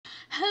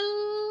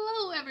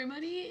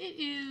everybody, it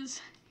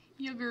is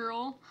your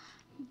girl,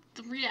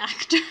 the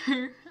reactor,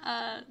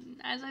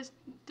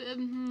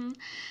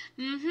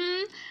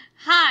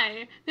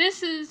 Hi,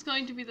 this is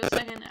going to be the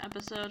second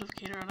episode of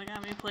Keitaro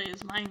Nagame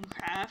Plays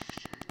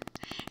Minecraft.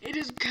 It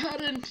is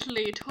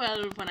currently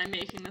 12 when I'm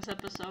making this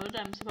episode.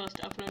 I'm supposed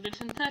to upload it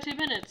in 30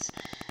 minutes.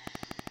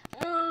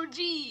 Oh,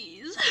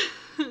 jeez.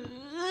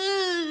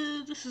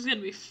 This is gonna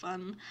be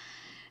fun.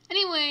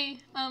 Anyway,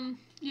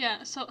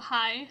 yeah, so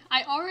hi.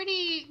 I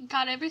already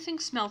got everything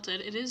smelted.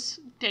 It is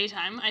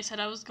daytime. I said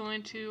I was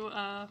going to,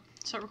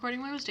 start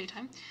recording when it was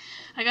daytime.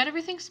 I got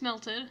everything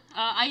smelted.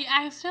 I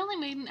accidentally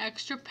made an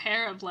extra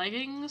pair of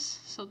leggings,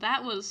 so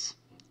that was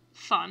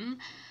fun.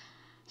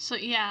 So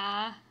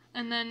yeah,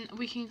 and then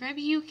we can grab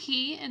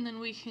Yuki, and then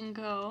we can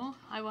go.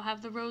 I will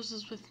have the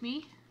roses with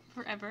me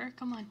forever.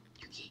 Come on,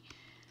 Yuki.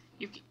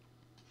 Yuki.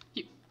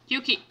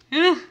 Yuki.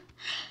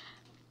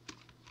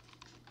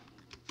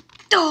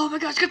 Oh my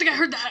gosh, good thing I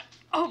heard that.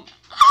 Oh,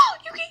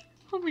 Yuki.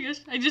 Oh my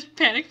gosh, I just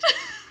panicked.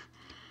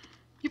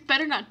 You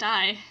better not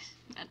die.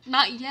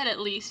 Not yet, at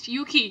least.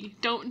 Yuki,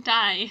 don't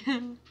die.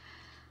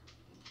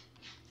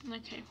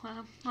 Okay,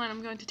 well,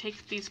 I'm going to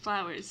take these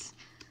flowers.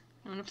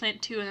 I'm going to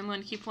plant 2 and I'm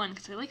going to keep 1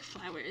 because I like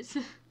flowers.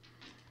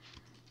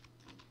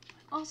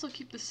 Also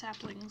keep the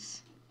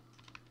saplings.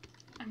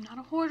 I'm not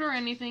a hoarder or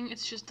anything,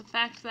 it's just the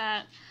fact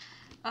that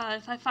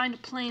if I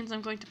find plains,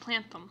 I'm going to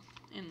plant them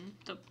in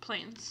the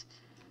plains.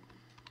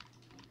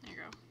 There you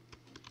go.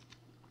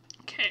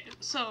 Okay,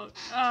 so,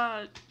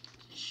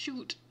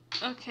 shoot.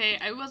 Okay,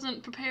 I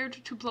wasn't prepared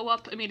to blow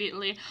up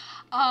immediately.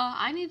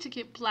 I need to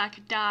get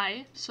black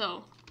dye,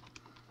 so...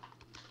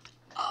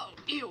 Oh,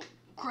 ew.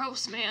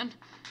 Gross, man.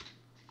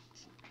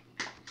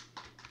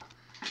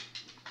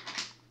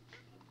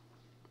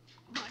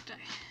 Black dye.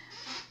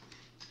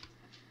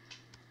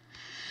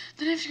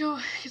 Then I have to go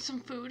get some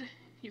food.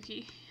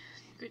 Yuki.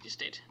 Good, you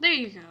stayed. There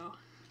you go.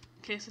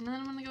 Okay, so then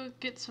I'm gonna go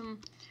get some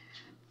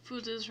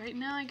foods. Right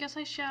now, I guess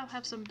I shall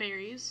have some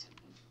berries.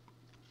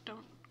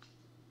 Don't.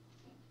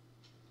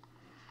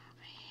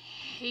 I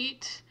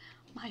hate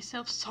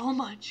myself so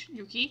much.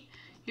 Yuki?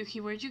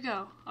 Yuki, where'd you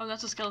go? Oh,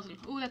 that's a skeleton.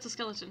 Ooh, that's a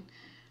skeleton.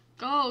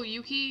 Go,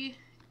 Yuki.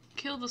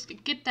 Kill this.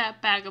 Get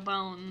that bag of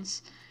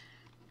bones.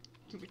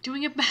 You were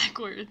doing it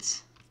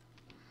backwards.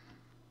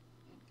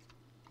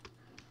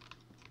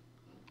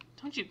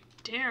 Don't you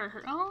dare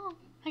hurt. Oh,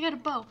 I got a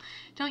bow.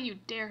 Don't you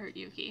dare hurt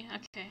Yuki.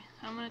 Okay,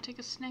 I'm gonna take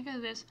a snack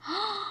of this.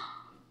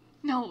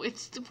 No,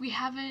 we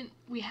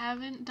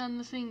haven't done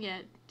the thing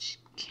yet. She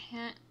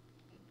can't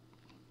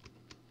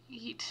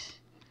eat.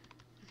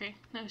 Okay,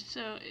 no,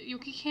 so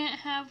Yuki can't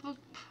have a... Oh,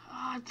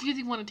 I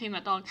really want to tame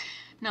that dog.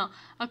 No,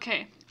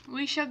 okay,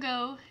 we shall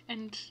go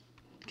and...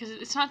 Because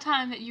it's not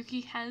time that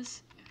Yuki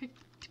has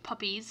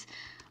puppies,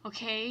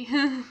 okay?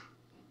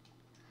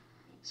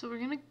 So we're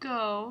gonna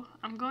go.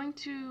 I'm going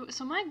to...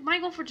 So my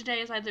goal for today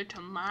is either to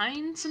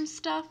mine some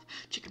stuff.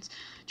 Chickens.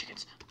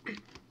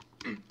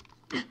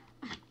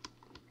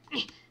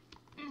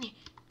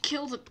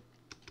 Kill the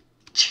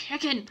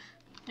chicken.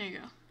 There you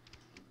go.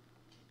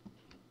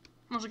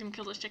 I'm also gonna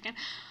kill this chicken.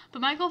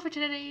 But my goal for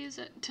today is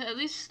to at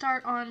least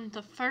start on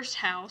the first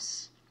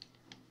house.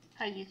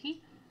 Hi,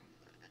 Yuki.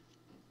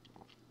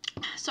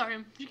 Sorry,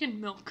 I'm drinking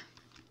milk.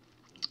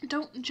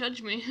 Don't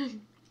judge me.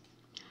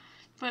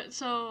 But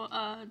so,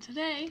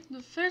 today,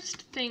 the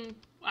first thing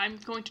I'm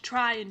going to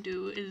try and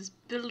do is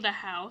build a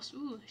house.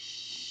 Ooh,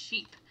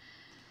 sheep.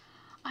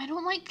 I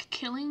don't like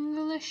killing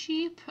the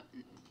sheep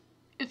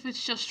if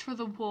it's just for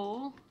the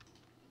wool.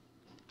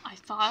 I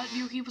thought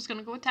Yuki was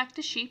gonna go attack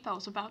the sheep. I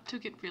was about to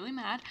get really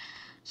mad,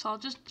 so I'll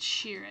just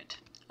shear it.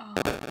 Oh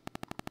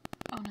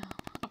no.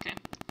 Okay.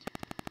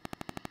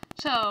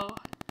 So,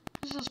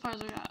 this is as far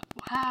as we got.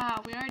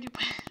 Wow, we already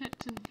put it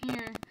in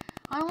here.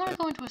 I don't want to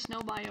go into a snow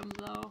biome,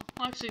 though.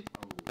 Well, actually,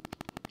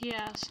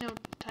 yeah, snow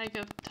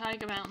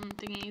taiga mountain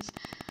thingies.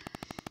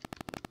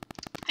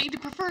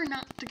 I'd prefer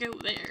not to go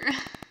there.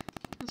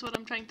 That's what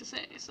I'm trying to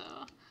say, so...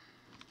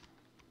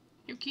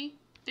 Yuki,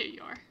 there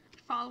you are.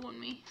 You're following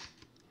me.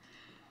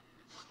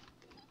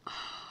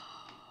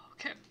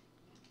 Okay.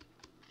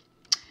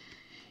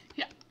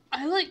 Yeah,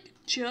 I,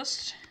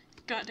 just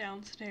got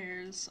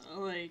downstairs,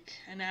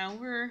 an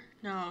hour...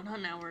 No, not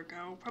an hour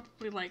ago.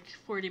 Probably,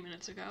 40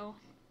 minutes ago.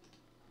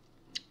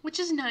 Which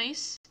is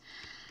nice.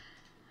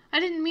 I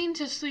didn't mean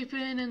to sleep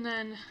in and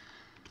then...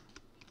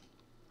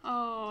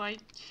 Oh, I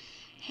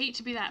hate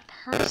to be that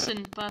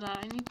person, but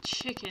I need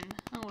chicken.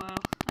 Oh well,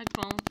 I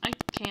won't. I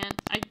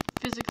can't. I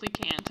physically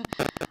can't.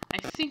 I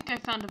think I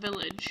found a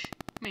village.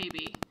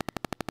 Maybe.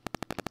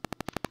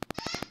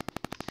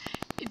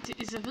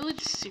 Is a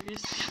village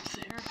seriously up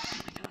there?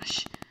 Oh my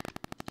gosh.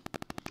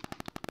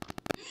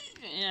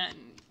 Yeah,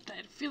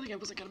 I feel like I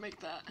wasn't gonna make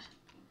that.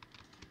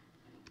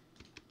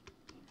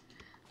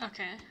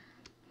 Okay.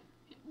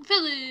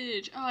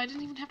 Village! Oh, I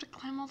didn't even have to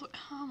climb all the way.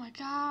 Oh my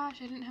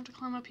gosh, I didn't have to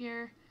climb up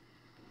here.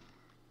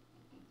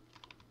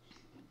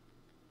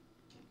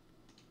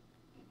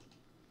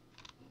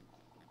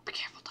 Be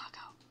careful,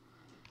 doggo.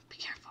 Be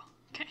careful.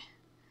 Okay.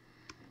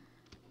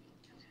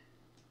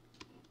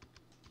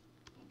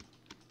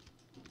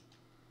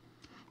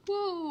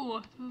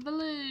 Whoa!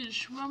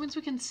 Village! Well, that means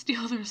we can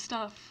steal their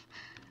stuff.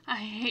 I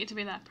hate to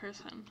be that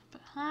person.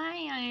 But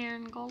hi,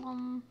 Iron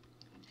Golem.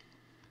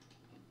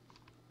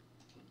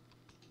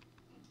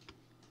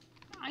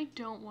 I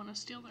don't want to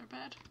steal their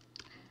bed.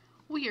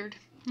 Weird.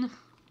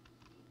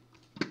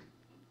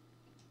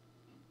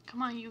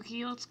 Come on,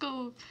 Yuki, let's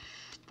go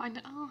find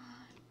it. Oh.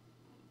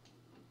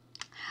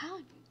 How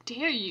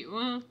dare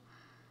you?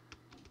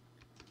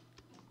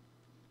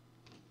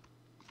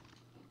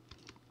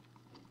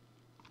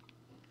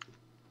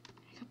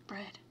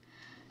 Bread.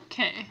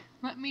 Okay,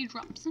 let me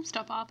drop some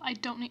stuff off. I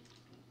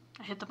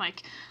hit the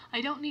mic.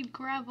 I don't need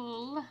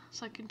gravel,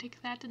 so I can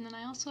take that, and then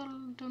I also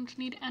don't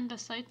need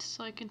andesite,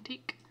 so I can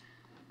take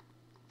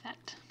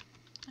that.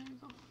 There we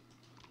go.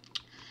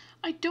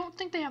 I don't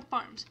think they have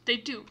farms. They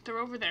do. They're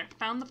over there.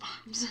 Found the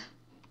farms.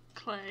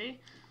 Clay.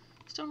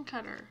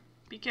 Stonecutter.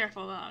 Be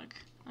careful, dog.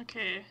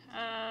 Okay,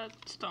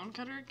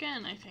 stonecutter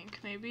again, I think.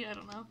 Maybe, I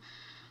don't know.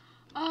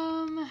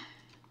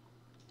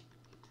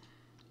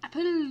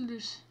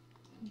 Apples.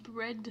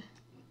 Bread.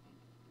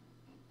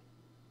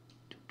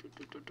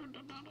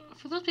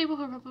 For those people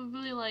who are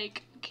probably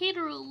like,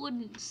 Keitaro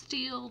wouldn't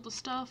steal the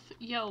stuff.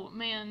 Yo,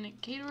 man,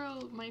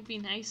 Keitaro might be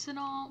nice and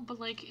all, but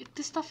like,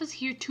 this stuff is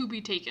here to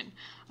be taken,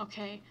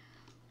 okay?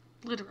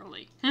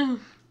 Literally.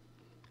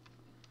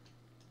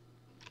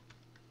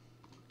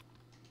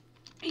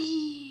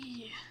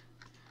 Eee.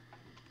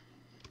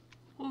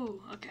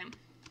 Ooh, okay.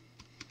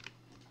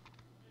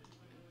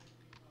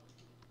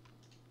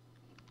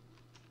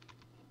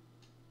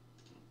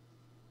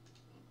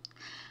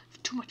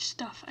 Too much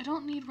stuff. I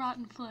don't need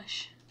rotten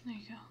flesh. There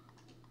you go.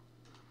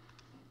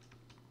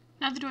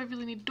 Neither do I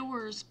really need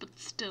doors, but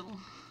still.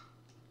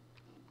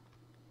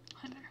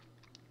 Hi there.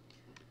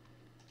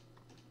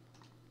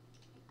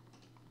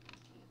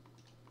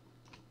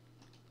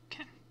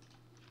 Okay.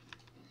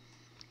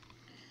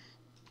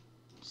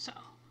 So,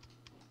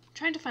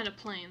 trying to find a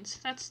plains.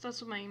 That's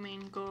what my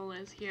main goal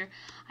is here.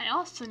 I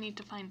also need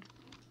to find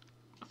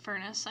a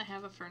furnace. I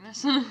have a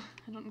furnace. I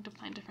don't need to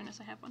find a furnace.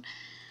 I have one.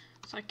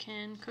 So I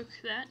can cook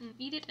that and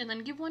eat it, and then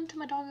give one to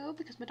my doggo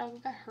because my doggo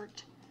got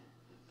hurt.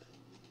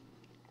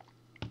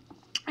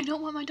 I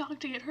don't want my dog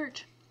to get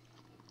hurt.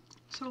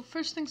 So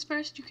first things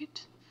first, you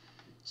get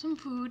some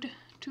food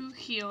to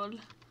heal.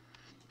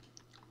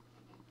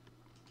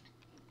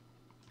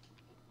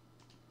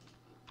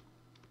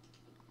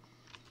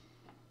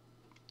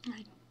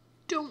 I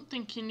don't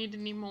think you need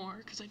any more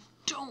because I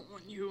don't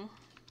want you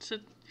to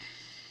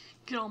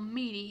get all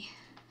meaty.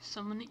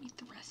 So I'm gonna eat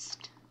the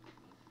rest.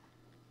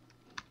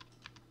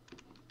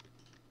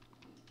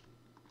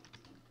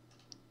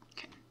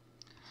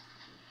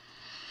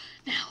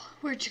 Now,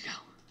 where'd you go?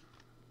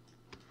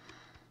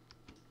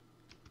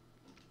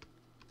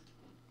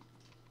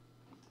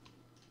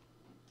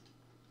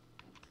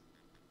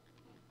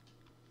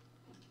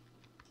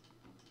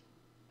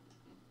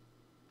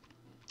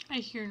 I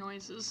hear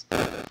noises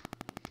of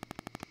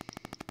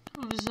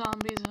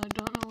zombies and I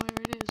don't know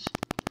where it is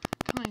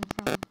coming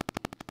from.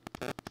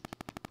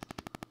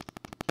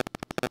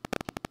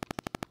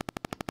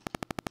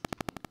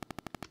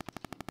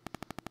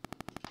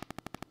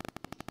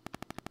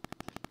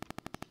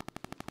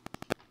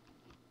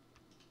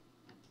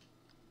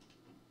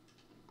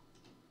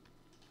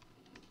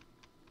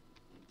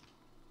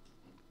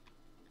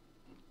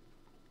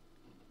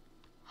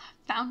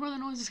 Found where the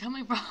noise is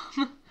coming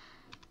from.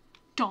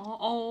 Don't.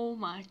 Oh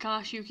my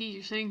gosh, Yuki,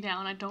 you're sitting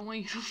down. I don't want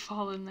you to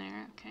fall in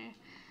there. Okay.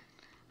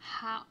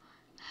 How?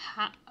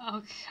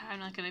 Okay, I'm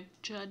not gonna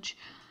judge.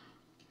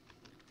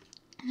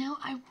 Now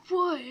I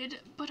would,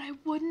 but I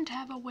wouldn't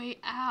have a way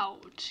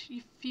out.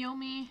 You feel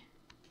me?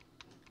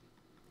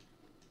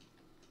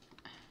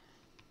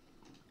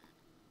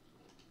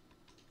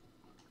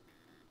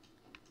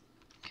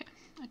 Okay.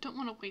 I don't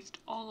want to waste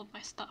all of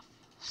my stuff,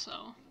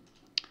 so.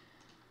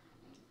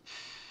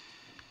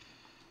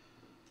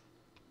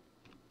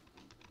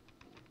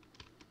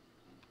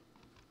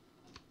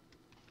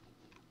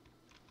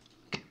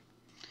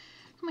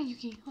 Come on,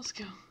 Yuki, let's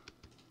go.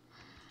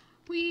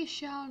 We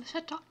shall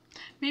set up.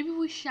 Maybe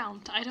we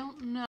shan't. I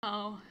don't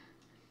know.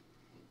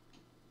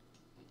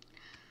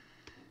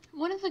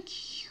 One of the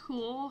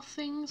cool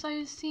things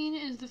I've seen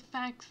is the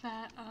fact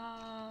that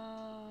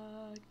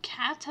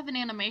cats have an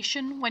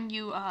animation when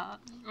you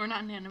or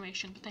not an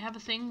animation, but they have a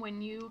thing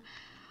when you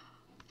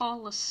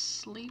fall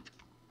asleep.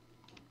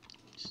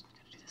 Just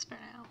gotta do this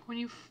better now. When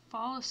you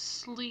fall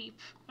asleep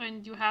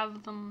and you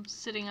have them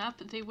sitting up,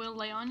 they will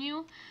lay on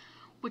you,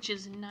 which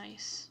is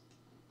nice.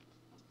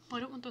 Oh, I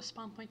don't want the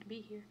spawn point to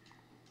be here.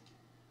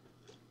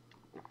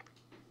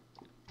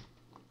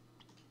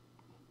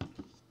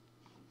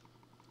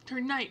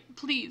 Turn night,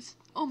 please.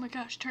 Oh my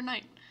gosh, turn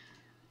night.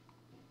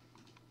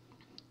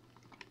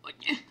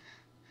 There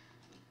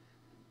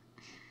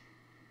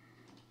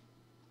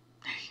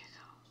you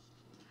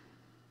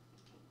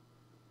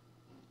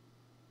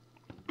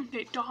go.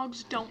 Okay,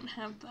 dogs don't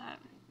have that.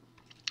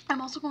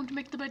 I'm also going to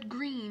make the bed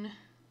green.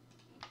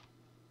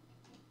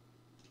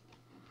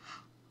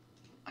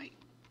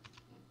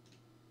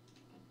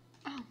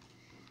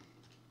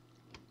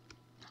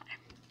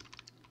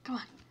 Come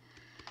on.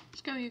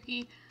 Let's go,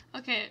 Yuki.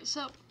 Okay,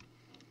 so...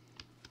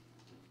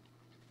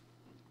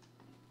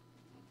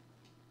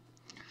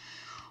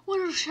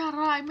 where shall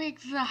I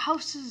make the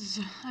houses?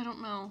 I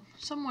don't know.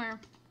 Somewhere.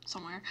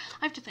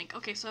 I have to think.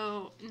 Okay,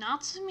 so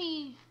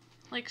Natsumi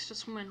likes to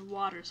swim in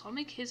water, so I'll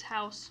make his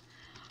house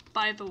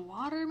by the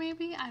water,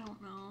 maybe? I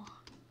don't know.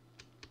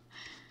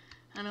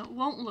 And it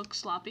won't look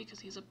sloppy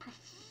because he's a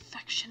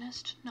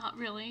perfectionist. Not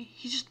really.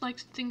 He just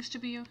likes things to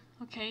be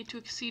okay, to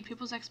exceed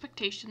people's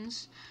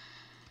expectations.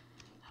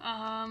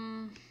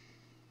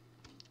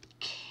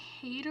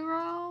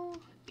 Keitaro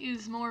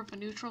is more of a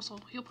neutral, so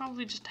he'll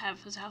probably just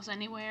have his house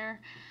anywhere.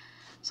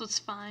 So it's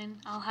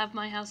fine. I'll have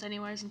my house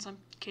anywhere since I'm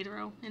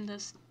Keitaro in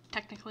this,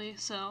 technically,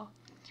 so...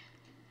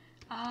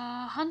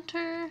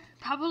 Hunter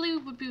probably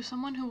would be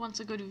someone who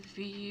wants a good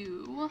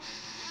view.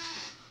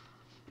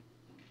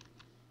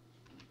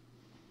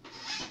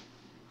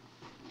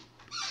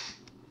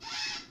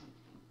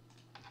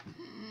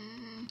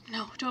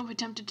 No, don't be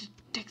tempted to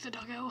take the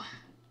doggo.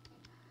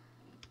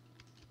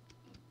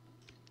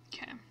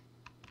 Okay.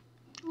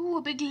 Ooh,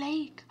 a big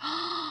lake.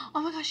 Oh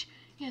my gosh.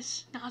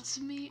 Yes,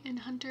 Natsumi and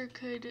Hunter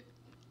could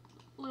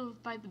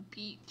live by the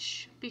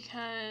beach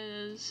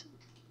because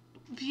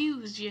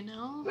views, you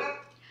know?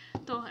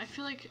 Though I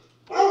feel like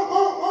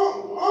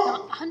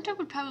Hunter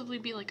would probably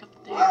be like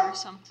up there or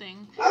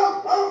something.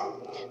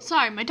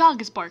 Sorry, my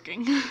dog is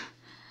barking.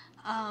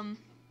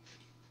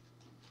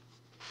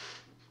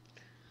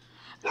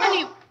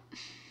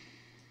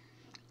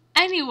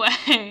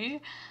 Anyway,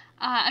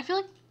 I feel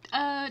like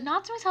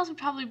Natsumi's house would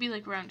probably be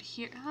like around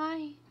here.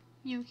 Hi,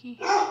 Yuki.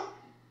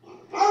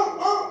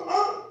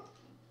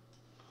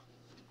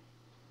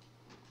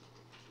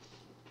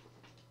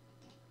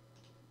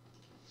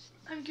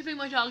 I'm giving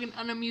my dog an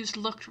unamused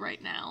look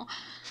right now.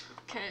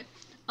 Okay.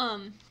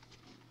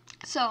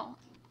 So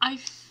I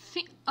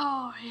think.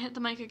 Oh, I hit the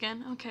mic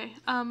again. Okay.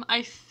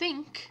 I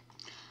think.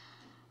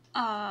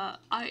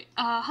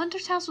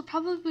 Hunter's house would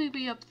probably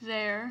be up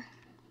there.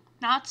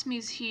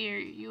 Natsumi's here.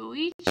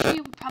 Yuichi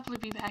would probably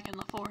be back in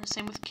the forest.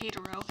 Same with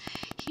Keitaro.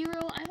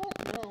 Hiro, I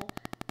don't know.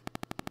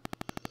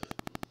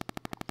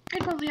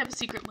 He'd probably have a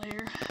secret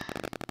lair.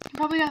 He'd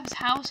probably have his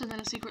house and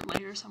then a secret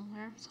lair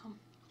somewhere. So,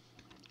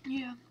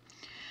 yeah.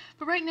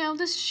 But right now,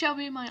 this shall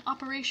be my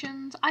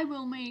operations. I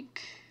will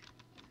make...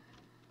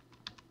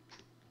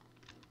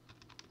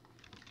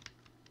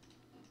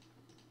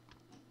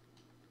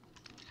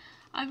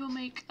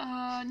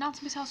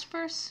 Natsumi's house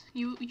first.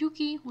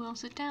 Yuki will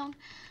sit down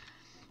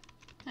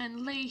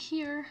and lay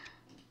here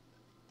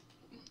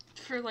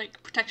for,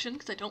 like, protection,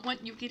 because I don't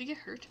want Yuki to get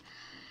hurt.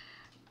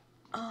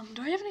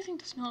 Do I have anything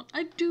to smell?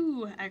 I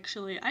do,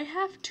 actually. I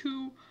have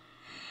to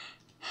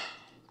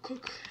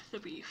cook the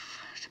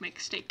beef to make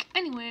steak.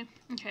 Anyway,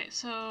 okay,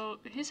 so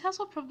his house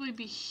will probably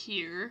be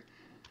here.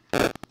 Do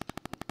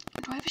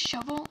I have a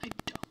shovel? I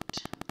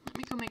don't. Let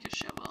me go make a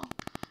shovel.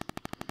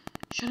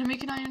 Should I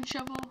make an iron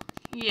shovel?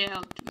 Yeah,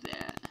 I'll do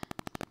that.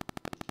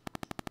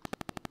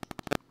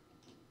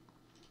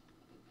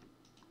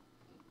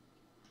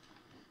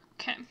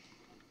 Okay.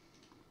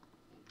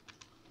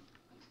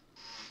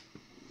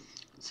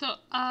 So,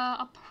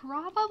 I'll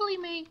probably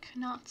make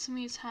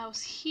Natsumi's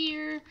house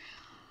here,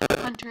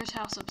 Hunter's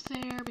house up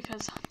there,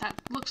 because that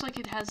looks like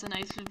it has a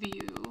nice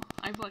view.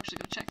 I will actually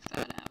go check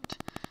that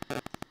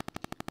out.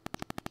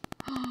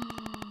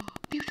 Oh,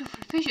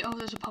 beautiful fish. Oh,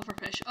 there's a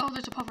pufferfish. Oh,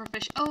 there's a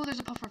pufferfish. Oh, there's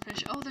a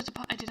pufferfish. Oh, there's a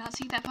I did not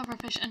see that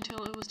pufferfish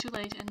until it was too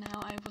late, and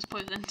now I was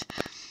poisoned.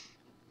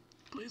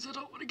 Please, I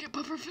don't want to get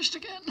pufferfished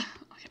again.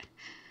 Okay.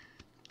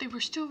 They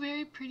were still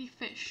very pretty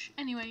fish.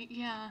 Anyway,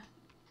 yeah.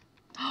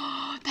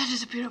 Oh, that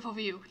is a beautiful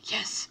view.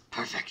 Yes,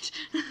 perfect.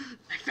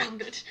 I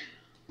found it.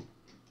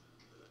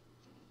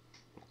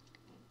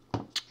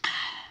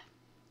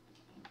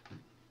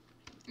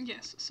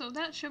 Yes, so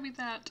that should be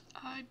that.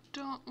 I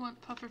don't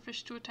want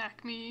pufferfish to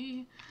attack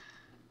me.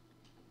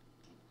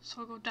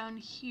 So I'll go down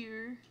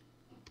here.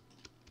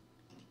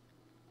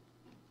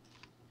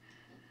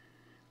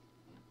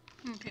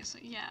 Okay, so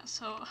yeah,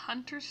 so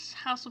Hunter's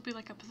house will be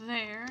like up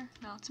there.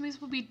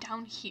 Natsumi's will be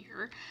down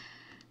here.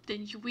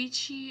 Then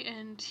Yuichi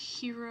and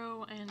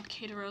Hiro and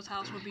Keitaro's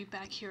house will be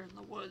back here in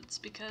the woods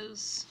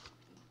because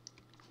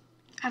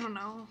I don't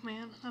know,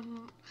 man. I don't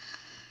know.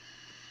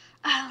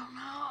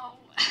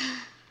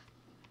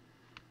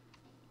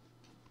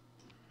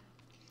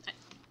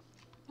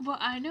 Well,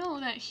 I know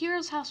that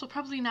Hiro's house will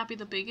probably not be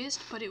the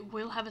biggest, but it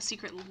will have a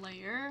secret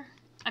lair.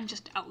 I'm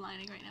just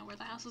outlining right now where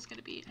the house is going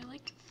to be. I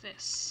like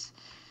this.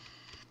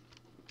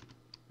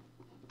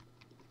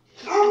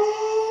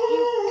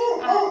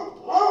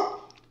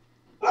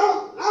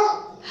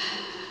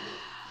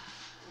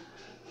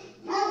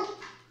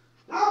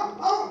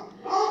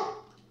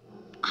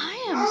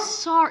 I am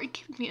sorry.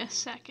 Give me a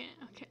second.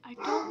 Okay, I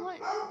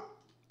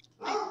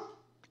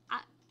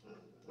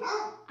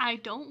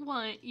don't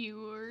want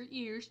your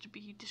ears to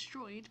be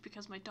destroyed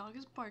because my dog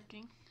is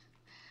barking.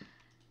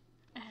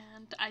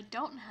 And I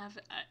don't have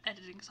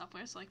editing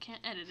software, so I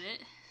can't edit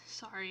it.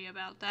 Sorry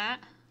about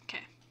that.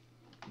 Okay,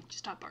 just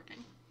stop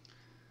barking.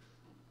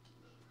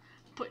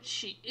 but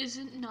she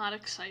isn't not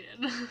excited.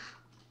 Yes,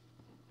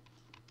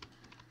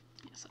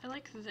 I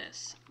like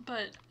this.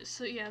 But,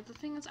 so yeah, the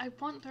thing is, I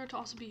want there to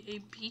also be a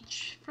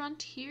beach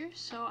front here,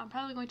 so I'm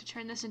probably going to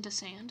turn this into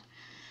sand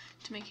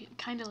to make it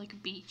kind of like a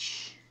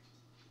beach-esque.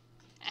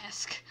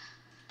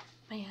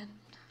 Man.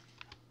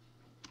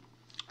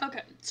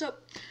 Okay, so...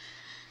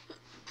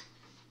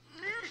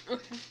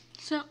 Okay,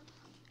 so...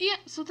 Yeah,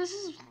 so this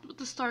is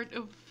the start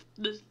of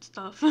the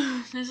stuff.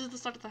 This is the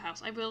start of the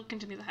house. I will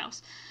continue the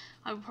house.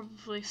 I will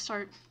probably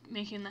start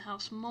making the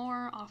house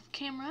more off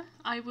camera.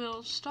 I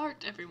will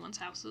start everyone's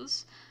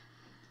houses.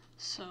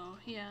 So,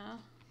 yeah.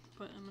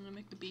 But I'm gonna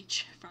make the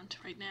beach front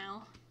right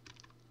now.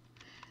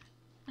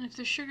 And if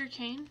there's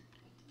sugarcane,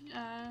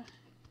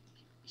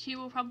 he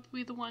will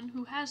probably be the one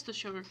who has the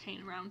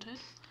sugarcane around it.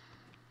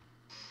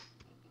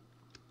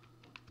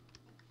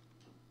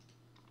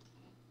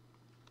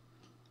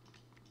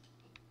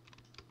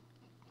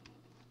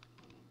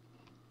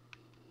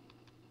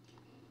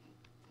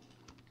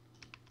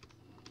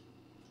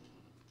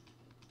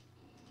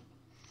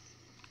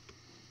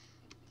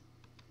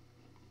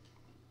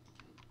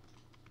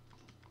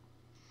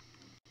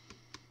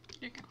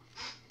 There you go.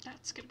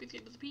 That's gonna be the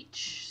end of the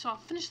beach. So I'll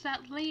finish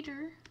that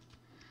later.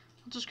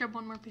 I'll just grab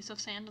one more piece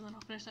of sand and then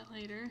I'll finish that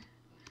later.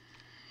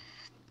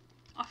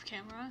 Off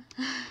camera.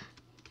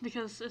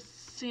 Because it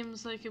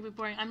seems like it'd be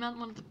boring. I'm not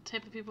one of the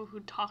type of people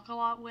who talk a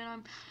lot when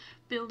I'm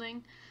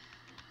building.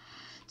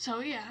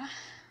 So yeah.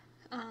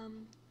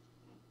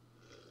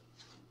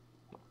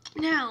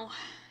 Now,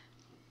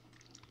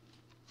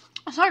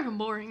 sorry if I'm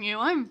boring you.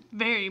 I'm a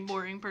very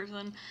boring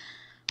person.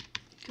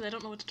 Because I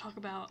don't know what to talk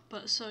about.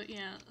 But so,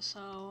 yeah,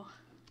 so...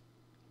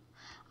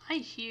 I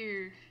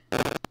hear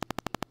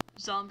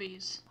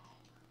zombies.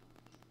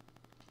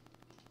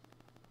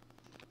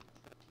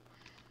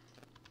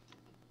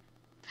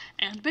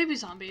 And baby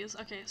zombies.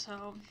 Okay,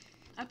 so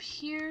up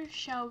here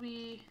shall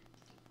be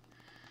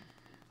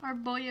our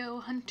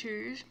boyo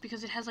hunters,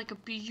 because it has like a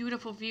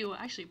beautiful view.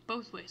 Actually,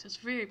 both ways. It's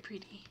very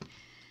pretty.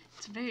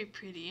 It's very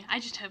pretty. I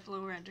just have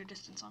lower render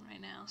distance on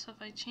right now, so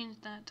if I change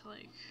that to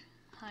like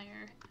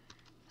higher,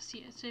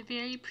 see, it's a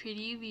very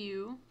pretty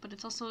view, but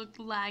it's also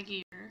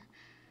laggier,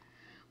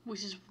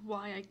 which is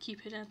why I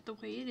keep it at the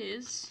way it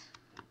is,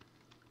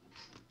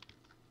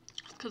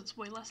 because it's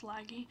way less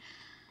laggy.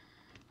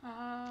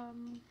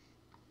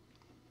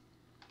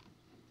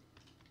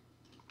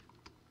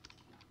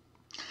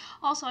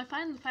 Also, I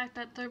find the fact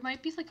that there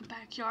might be like a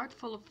backyard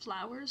full of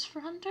flowers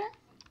for Hunter,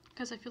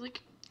 because I feel like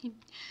he,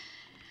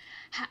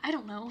 I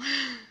don't know,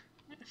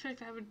 I feel like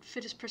that would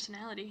fit his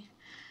personality.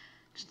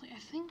 Just like, I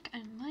think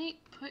I might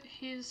put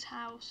his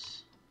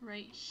house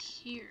right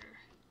here.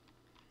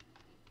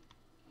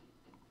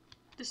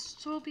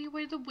 This will be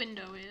where the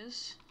window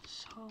is,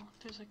 so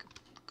there's like a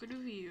good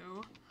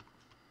view.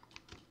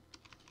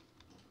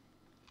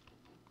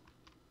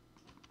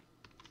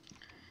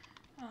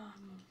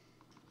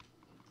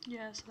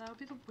 Yeah, so that would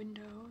be the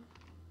window.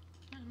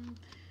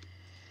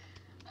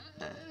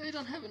 I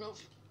don't have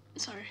enough.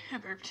 Sorry, I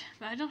burped.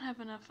 But I don't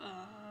have enough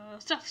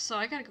stuff, so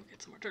I gotta go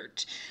get some more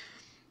dirt.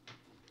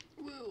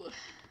 Woo.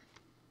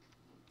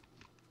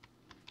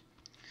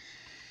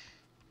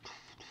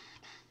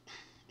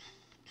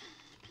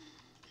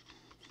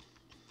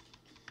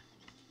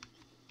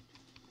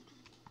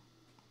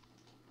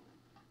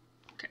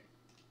 Okay.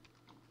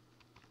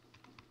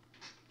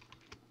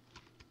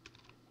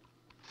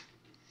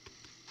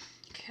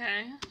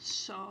 Okay,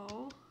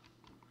 so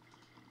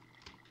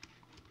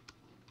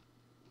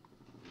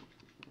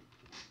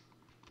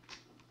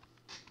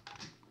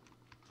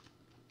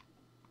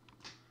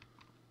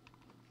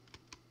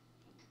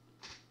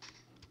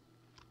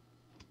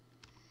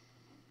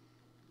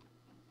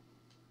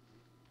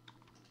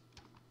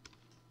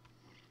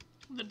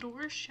the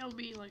door shall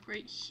be like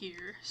right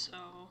here,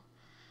 so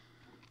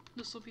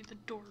this will be the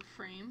door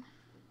frame.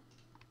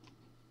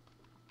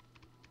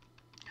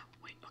 Oh,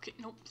 wait, okay,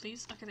 no,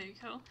 please. Okay, there you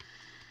go.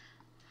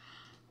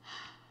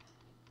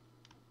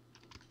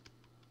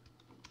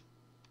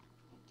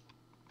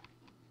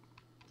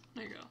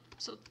 There you go.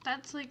 So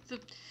that's like the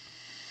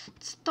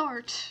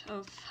start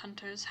of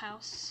Hunter's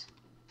house.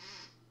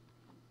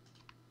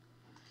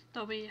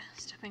 There'll be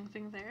a stepping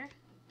thing there.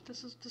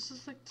 This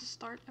is like the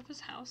start of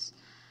his house.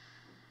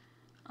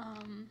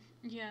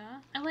 Yeah,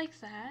 I like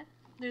that.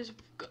 There's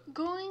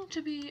going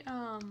to be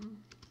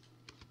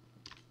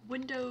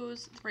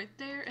windows right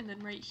there and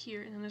then right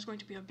here, and then there's going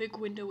to be a big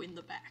window in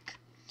the back.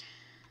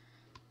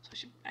 So I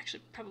should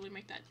actually probably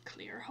make that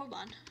clear. Hold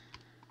on.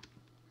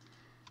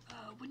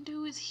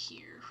 Window is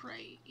here,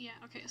 right? Yeah,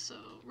 okay, so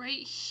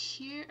right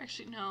here,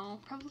 actually no,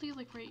 probably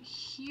like right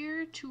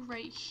here to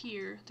right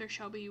here, there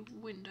shall be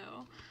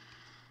window.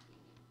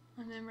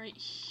 And then right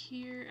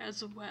here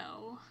as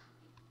well.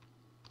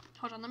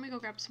 Hold on, let me go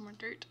grab some more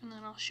dirt, and then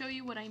I'll show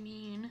you what I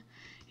mean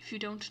if you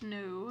don't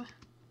know.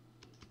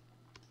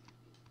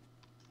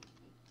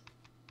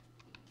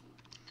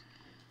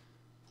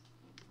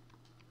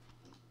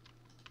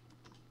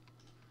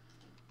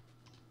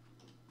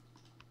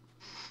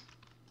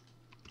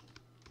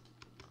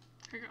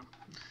 There we go.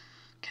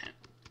 Okay,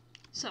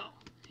 so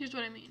here's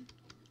what I mean.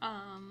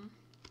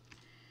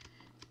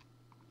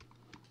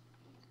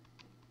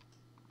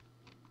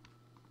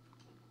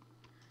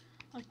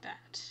 Like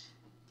that.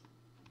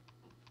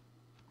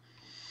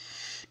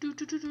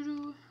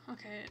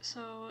 Okay,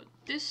 so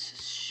this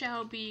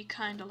shall be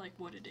kind of like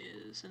what it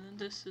is, and then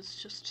this is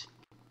just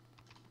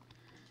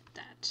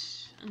that,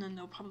 and then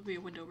there'll probably be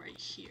a window right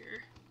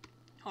here.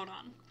 Hold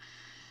on.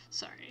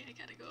 Sorry, I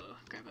gotta go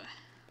grab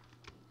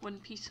one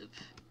piece of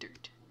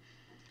dirt.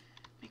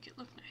 Make it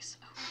look nice.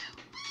 Oh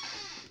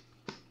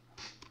no.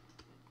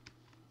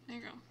 There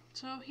you go.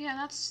 So yeah,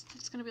 that's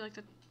gonna be like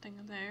the thing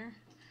there.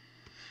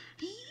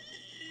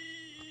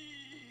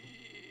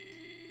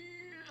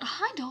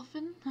 Hi,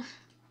 dolphin.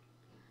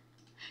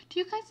 Do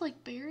you guys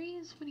like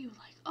berries? What do you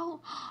like?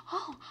 Oh,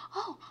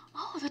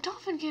 the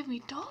dolphin gave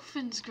me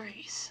dolphin's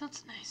grace.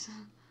 That's nice.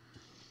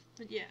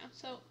 But yeah,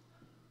 so.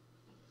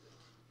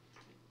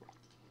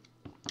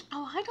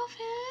 Oh, hi,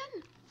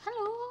 dolphin.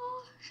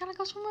 Hello. Shall I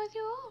go swim with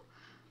you?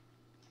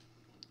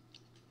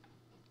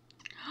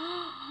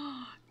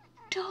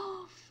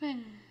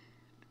 Dolphin.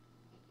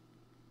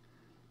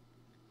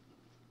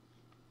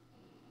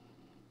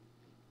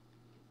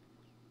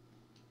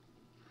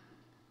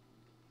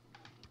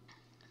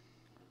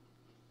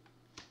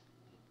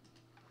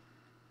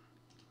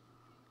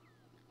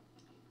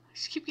 I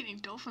just keep getting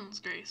dolphin's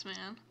grace,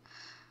 man.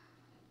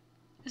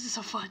 This is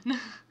so fun.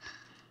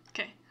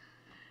 Okay.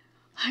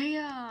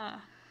 Oh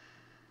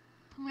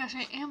my gosh,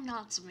 I am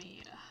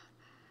Natsume.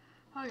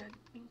 Oh yeah,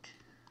 think.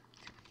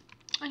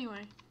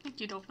 Anyway,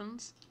 thank you,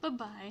 dolphins.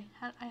 Bye-bye.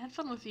 I had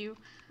fun with you.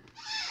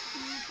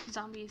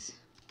 Zombies.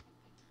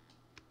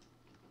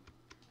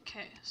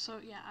 Okay, so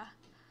yeah.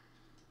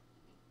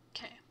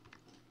 Okay.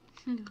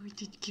 We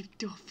did give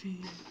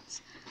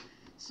dolphins.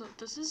 So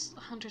this is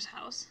Hunter's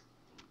house.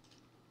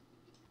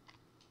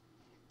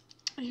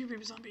 You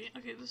baby zombie.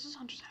 Okay, this is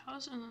Hunter's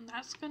house, and then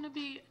that's gonna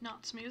be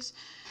Natsume's,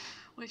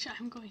 which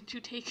I'm going to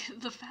take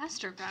the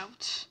faster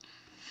route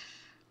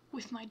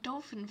with my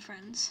dolphin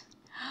friends.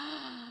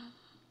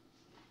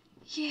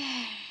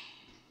 Yay!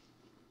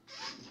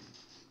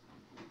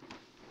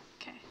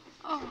 Okay.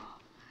 Oh,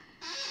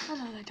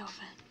 hello there,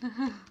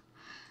 dolphin.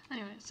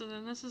 Anyway, so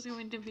then this is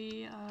going to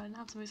be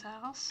Natsume's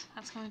house.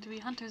 That's going to be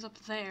Hunter's up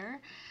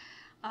there.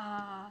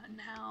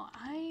 Now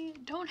I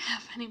don't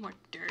have any more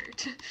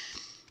dirt.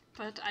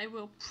 But I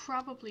will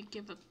probably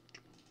give a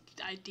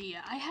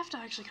idea. I have to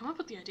actually come up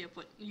with the idea of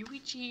what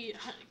Yuichi,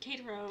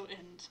 Keitaro,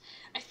 and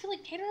I feel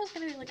like Keitaro is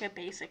going to be like a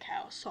basic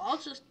house. So I'll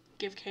just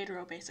give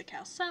Keitaro a basic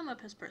house. Some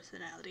of his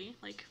personality,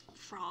 like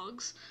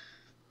frogs.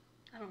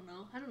 I don't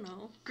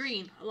know.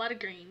 Green. A lot of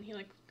green. He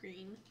likes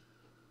green.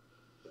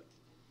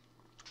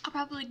 I'll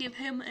probably give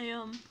him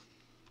a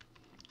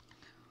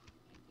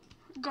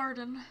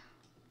garden.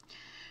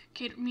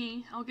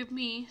 I'll give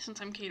me,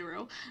 since I'm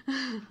Keitaro,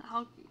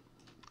 I'll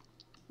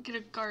get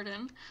a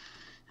garden,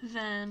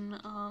 then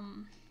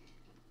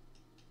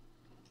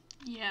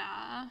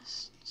yeah,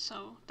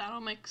 so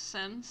that'll make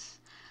sense.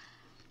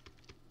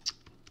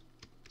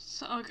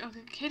 So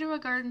okay,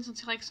 Keitaro garden, since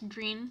he likes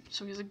green,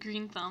 so he has a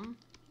green thumb.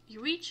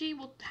 Yuichi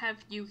will have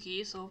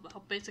Yuki, so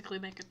I'll basically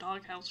make a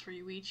doghouse for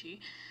Yuichi.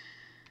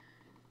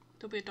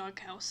 There'll be a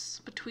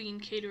doghouse between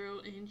Keitaro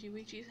and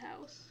Yuichi's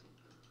house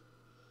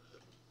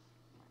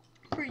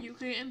for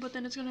Yuki, but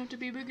then it's gonna have to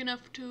be big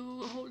enough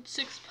to hold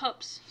 6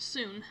 pups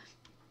soon.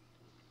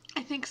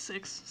 I think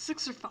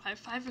 6 or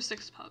 5 or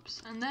 6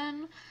 pups. And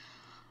then,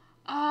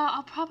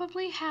 I'll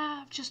probably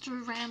have just a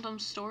random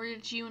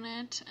storage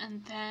unit,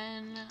 and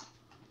then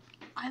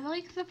I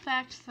like the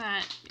fact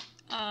that,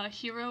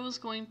 Hiro is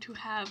going to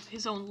have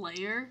his own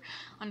lair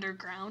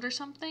underground or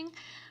something,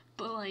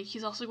 but, like,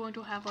 he's also going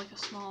to have, like, a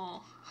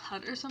small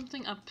hut or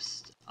something up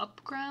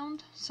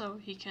ground, so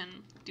he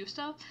can do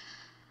stuff.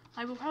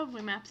 I will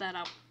probably map that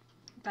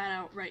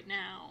out right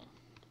now.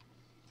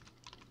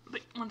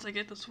 But once I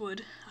get this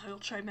wood, I'll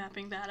try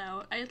mapping that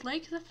out. I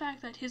like the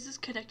fact that his is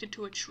connected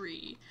to a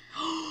tree.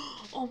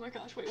 Oh my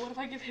gosh, wait, what if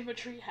I give him a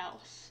tree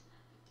house?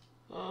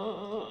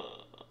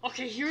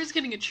 Okay, Hiro's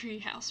getting a tree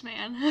house,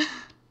 man.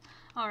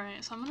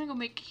 Alright, so I'm gonna go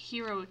make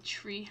Hiro a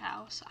tree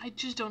house. I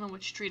just don't know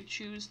which tree to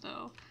choose,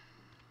 though.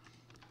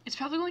 It's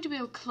probably going to be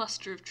a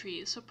cluster of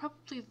trees, so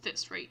probably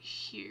this right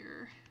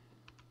here.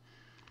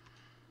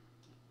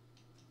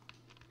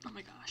 Oh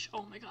my gosh,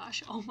 oh my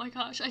gosh, oh my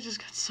gosh, I just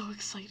got so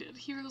excited.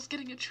 Hiro's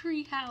getting a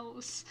tree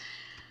house.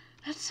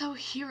 That's so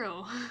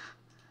Hiro.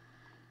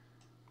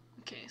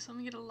 Okay, so I'm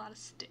gonna get a lot of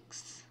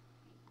sticks.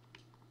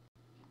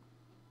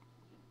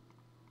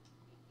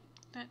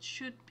 That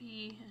should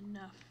be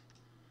enough.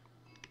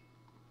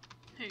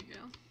 There you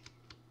go.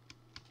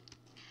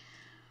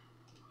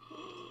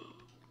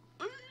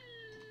 Oh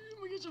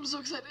my gosh, I'm so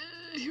excited.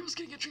 Hiro's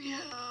getting a tree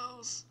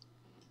house.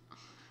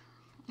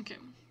 Okay.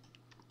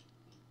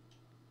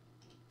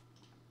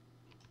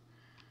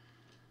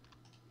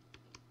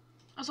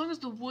 As long as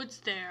the wood's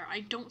there, I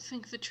don't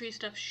think the tree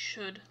stuff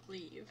should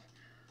leave.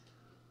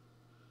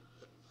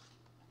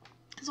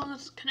 As long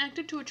as it's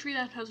connected to a tree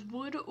that has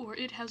wood, or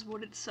it has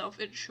wood itself,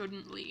 it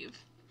shouldn't leave.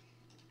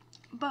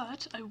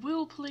 But I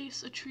will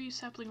place a tree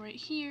sapling right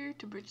here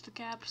to bridge the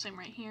gap, same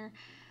right here.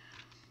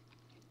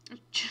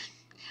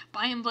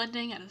 Byeee and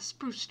blending at a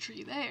spruce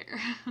tree there.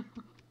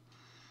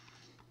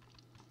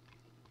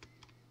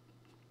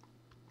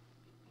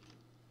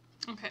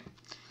 Okay,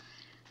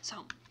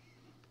 so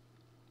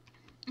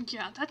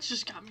yeah, that's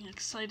just got me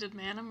excited,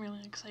 man. I'm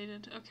really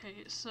excited.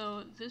 Okay,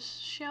 so this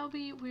shall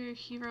be where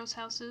Hiro's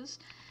house is.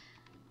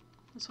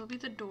 This will be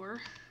the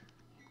door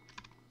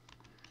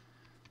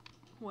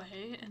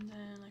way, and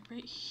then like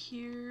right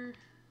here.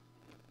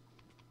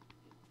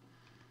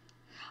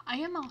 I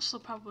am also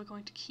probably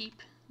going to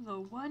keep the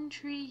one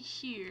tree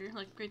here,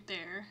 like right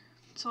there,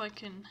 so I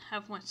can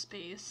have more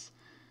space.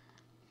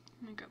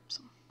 Let me grab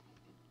some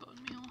bone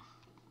meal.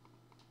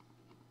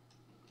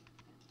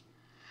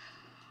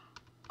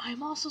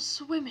 I'm also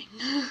swimming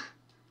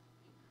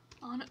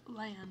on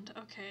land.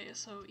 Okay,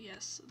 so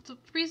yes, the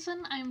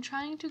reason I'm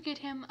trying to get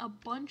him a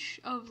bunch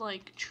of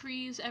like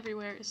trees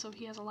everywhere is so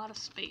he has a lot of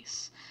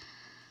space.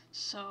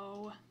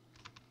 So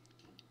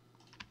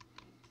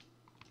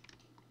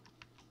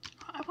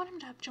I want him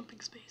to have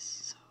jumping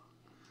space, so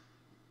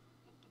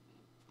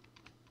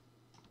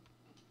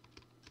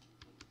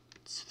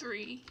it's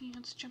 3. He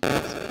has jumping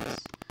space.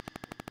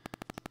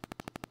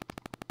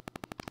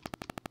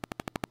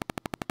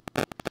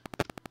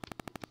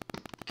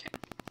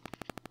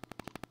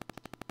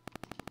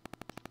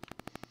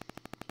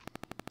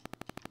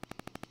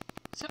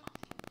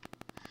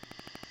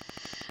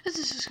 This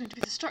is just going to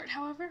be the start,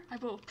 however. I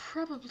will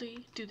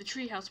probably do the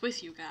treehouse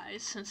with you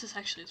guys, since this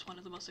actually is one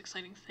of the most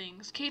exciting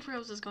things.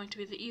 Keitaro's is going to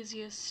be the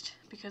easiest,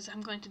 because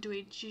I'm going to do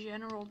a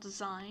general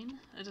design,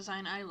 a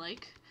design I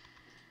like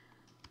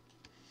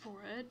for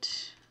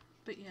it.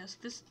 But yes,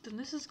 this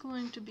is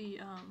going to be,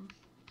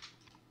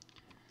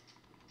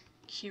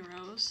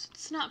 Hiro's.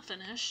 It's not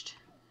finished.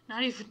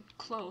 Not even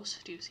close,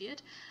 do you see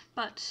it?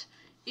 But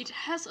it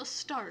has a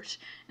start.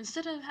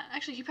 Instead of,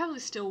 actually, he probably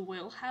still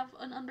will have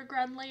an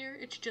underground layer.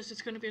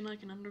 It's going to be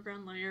like an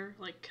underground layer,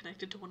 like,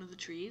 connected to one of the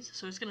trees.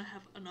 So it's going to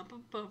have an up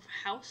above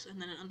house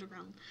and then an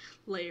underground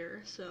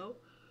layer. So,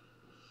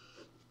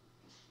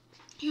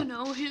 you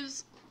know,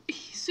 his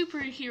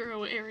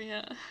superhero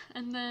area.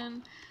 And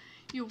then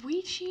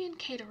Yuichi and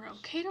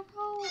Keitaro.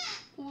 Keitaro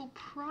will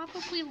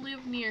probably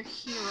live near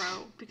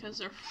Hiro because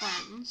they're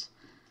friends.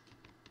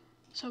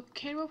 So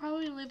Keitaro will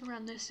probably live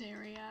around this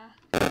area.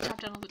 Chop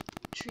down all the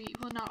trees.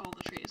 Well, not all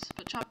the trees,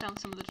 but chop down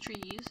some of the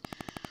trees.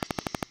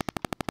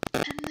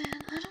 And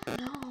then, I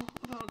don't know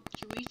about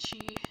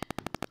Yuichi.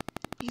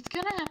 He's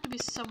gonna have to be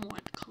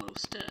somewhat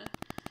close to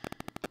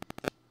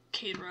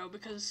Keitaro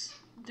because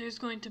there's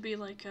going to be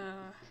like a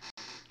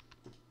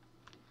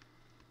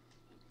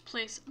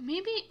place.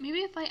 Maybe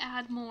if I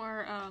add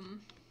more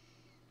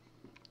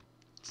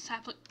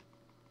sapling.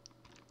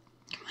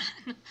 Come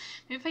on.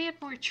 Maybe if I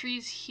add more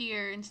trees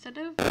here instead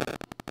of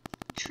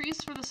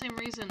trees for the same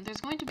reason. There's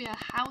going to be a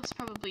house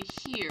probably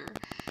here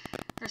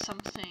or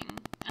something,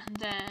 and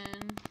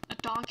then a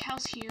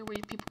doghouse here where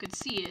people could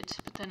see it,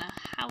 but then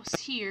a house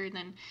here, and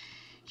then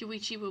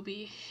Yuichi will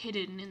be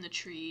hidden in the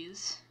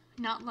trees.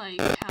 Not like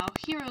how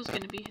Hiro's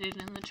going to be hidden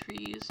in the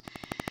trees.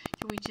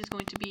 Yuichi's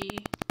going to be,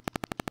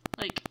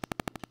 like,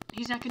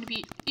 he's not going to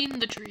be in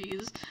the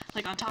trees,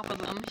 like on top of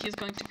them. He's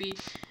going to be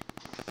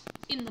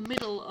in the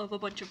middle of a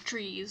bunch of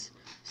trees.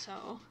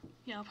 So,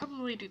 yeah, I'll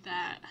probably do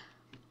that.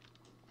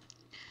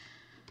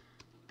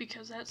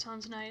 Because that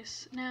sounds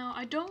nice. Now,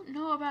 I don't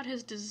know about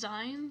his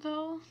design,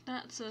 though.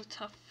 That's a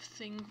tough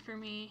thing for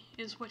me,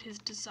 is what his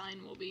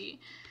design will be.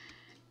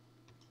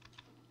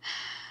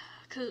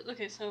 Cause,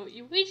 okay, so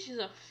Yuichi's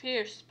a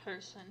fierce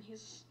person.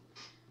 He's...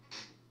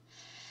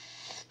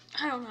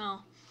 I don't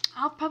know.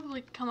 I'll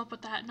probably come up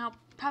with that, and I'll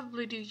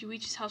probably do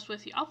Yuichi's house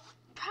with you. I'll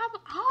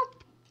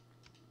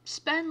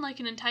spend,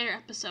 like, an entire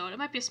episode. It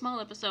might be a small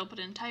episode, but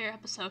an entire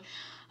episode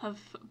of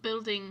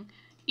building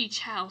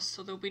each house,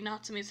 so there'll be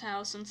Natsumi's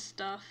house and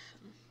stuff.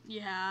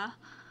 Yeah,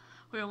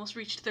 we almost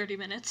reached 30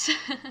 minutes.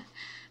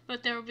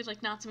 But there will be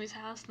like Natsumi's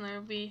house, and there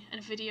will be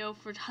a video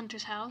for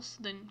Hunter's house,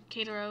 then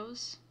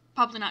Keitaro's.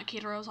 Probably not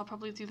Keitaro's, I'll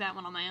probably do that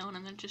one on my own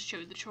and then just show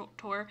you the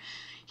tour.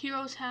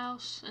 Hiro's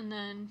house, and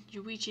then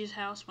Yuichi's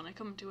house when I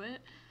come to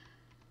it.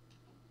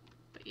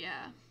 But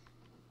yeah.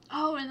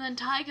 Oh, and then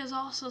Taiga's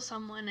also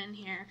someone in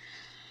here.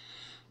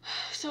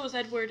 So is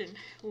Edward and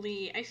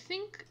Lee. I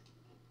think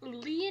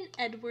Lee and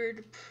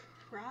Edward...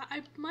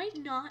 I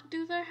might not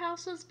do their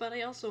houses, but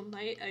I also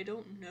might. I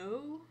don't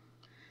know.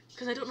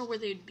 Because I don't know where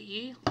they'd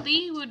be.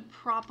 Lee would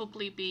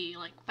probably be,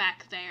 like,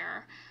 back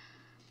there.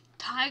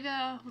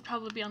 Taiga would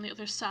probably be on the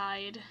other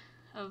side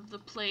of the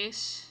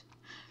place.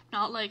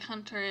 Not like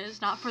Hunter is.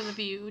 Not for the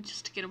view,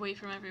 just to get away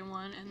from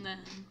everyone. And then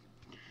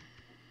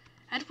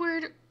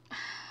Edward,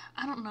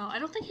 I don't know. I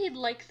don't think he'd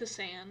like the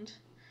sand.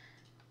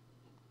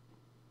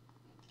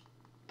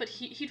 But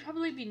he'd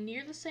probably be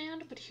near the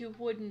sand, but he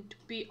wouldn't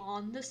be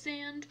on the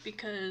sand,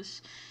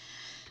 because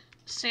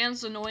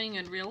sand's annoying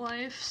in real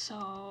life,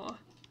 so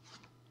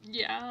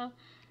yeah.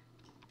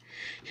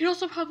 He'd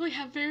also probably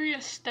have very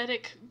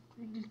aesthetic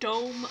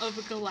dome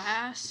of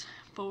glass,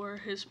 for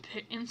his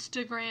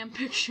Instagram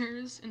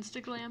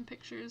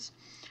pictures,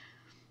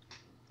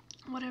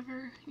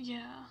 whatever.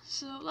 Yeah,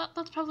 so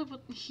that's probably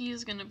what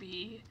he's gonna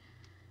be.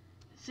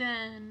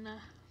 Then,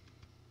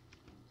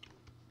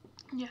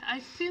 yeah, I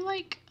feel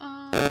like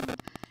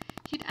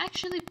he'd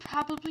actually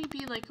probably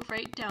be like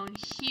right down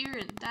here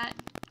in that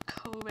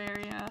cove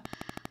area.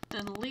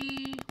 Then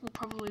Lee will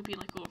probably be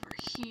like over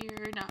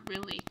here, not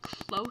really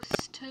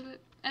close to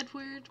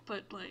Edward,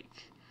 but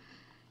like,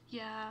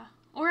 yeah.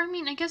 Or I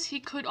mean, I guess he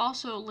could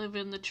also live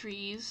in the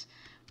trees,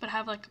 but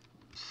have like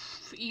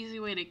easy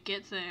way to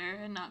get there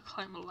and not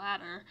climb a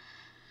ladder.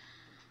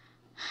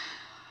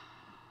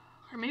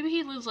 Or maybe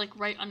he lives like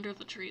right under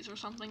the trees or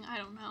something, I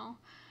don't know.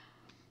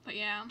 But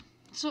yeah,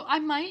 so I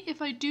might,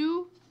 if I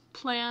do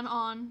plan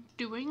on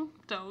doing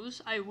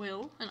those, I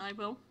will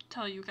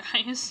tell you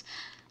guys.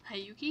 Hi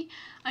Yuki.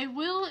 I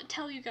will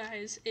tell you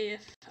guys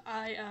if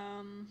I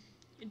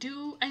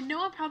I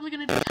know I'm probably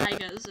gonna do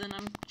Taiga's, and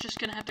I'm just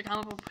gonna have to come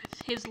up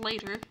with his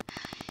later.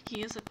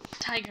 He is a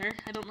tiger.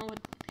 I don't know what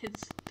his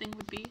thing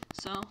would be,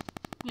 so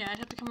yeah, I'd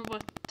have to come up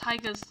with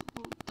Taiga's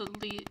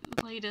the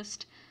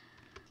latest.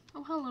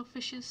 Oh, hello,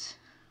 fishes.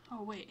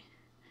 Oh, wait.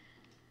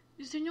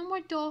 Is there no more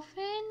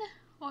dolphin?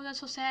 Oh, that's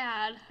so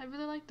sad. I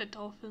really like the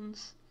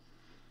dolphins.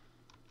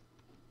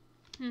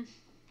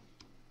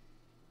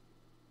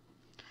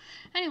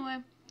 Anyway,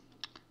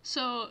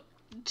 so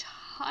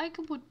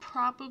Taiga would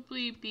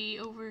probably be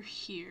over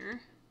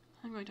here.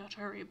 I'm going to have to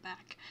hurry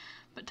back.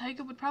 But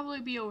Taiga would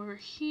probably be over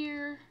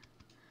here.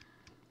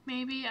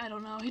 Maybe, I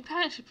don't know. He'd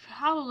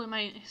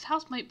probably his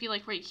house might be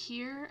like right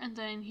here, and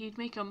then he'd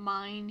make a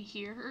mine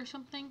here or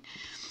something.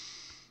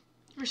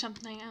 I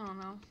don't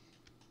know.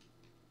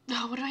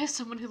 Oh, what if I have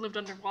someone who lived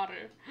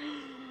underwater?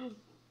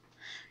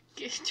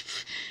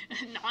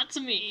 Not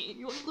me.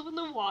 You want to live in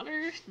the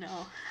water?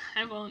 No,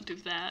 I won't do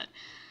that.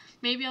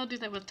 Maybe I'll do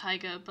that with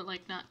Taiga, but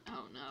like not,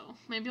 oh no.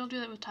 Maybe I'll do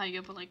that with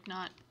Taiga, but like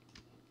not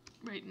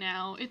right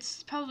now.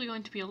 It's probably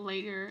going to be a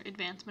later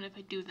advancement if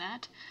I do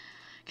that,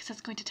 because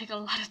that's going to take a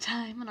lot of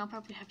time, and I'll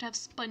probably have to have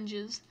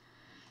sponges.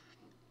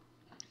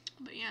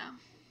 But yeah.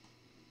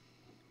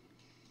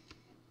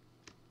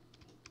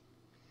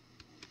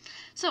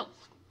 So,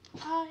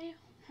 I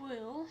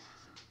will,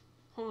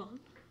 hold on.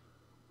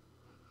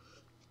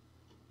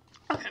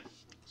 Okay,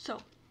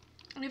 so,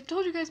 I've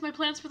told you guys my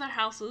plans for their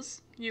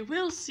houses. You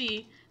will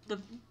see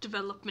the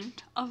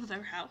development of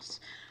their house.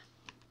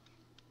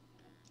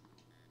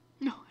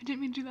 No, I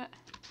didn't mean to do that.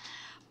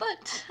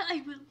 But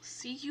I will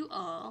see you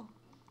all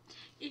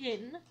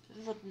in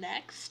the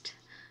next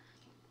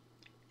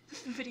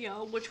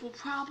video, which will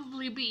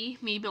probably be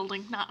me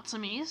building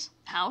Natsume's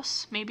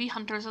house, maybe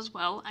Hunter's as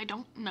well. I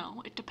don't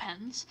know, it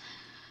depends.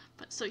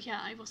 But so yeah,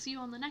 I will see you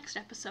on the next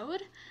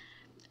episode.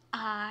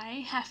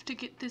 I have to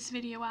get this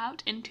video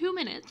out in 2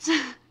 minutes,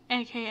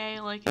 aka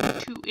like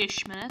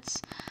 2-ish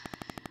minutes.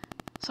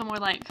 So more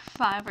like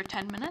 5 or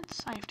 10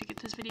 minutes. I have to get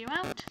this video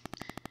out,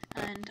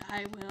 and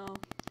I will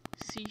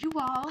see you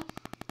all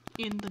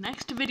in the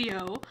next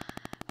video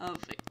of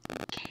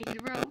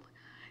Keitaro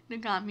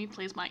Nagame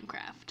Plays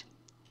Minecraft.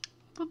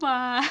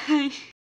 Bye-bye!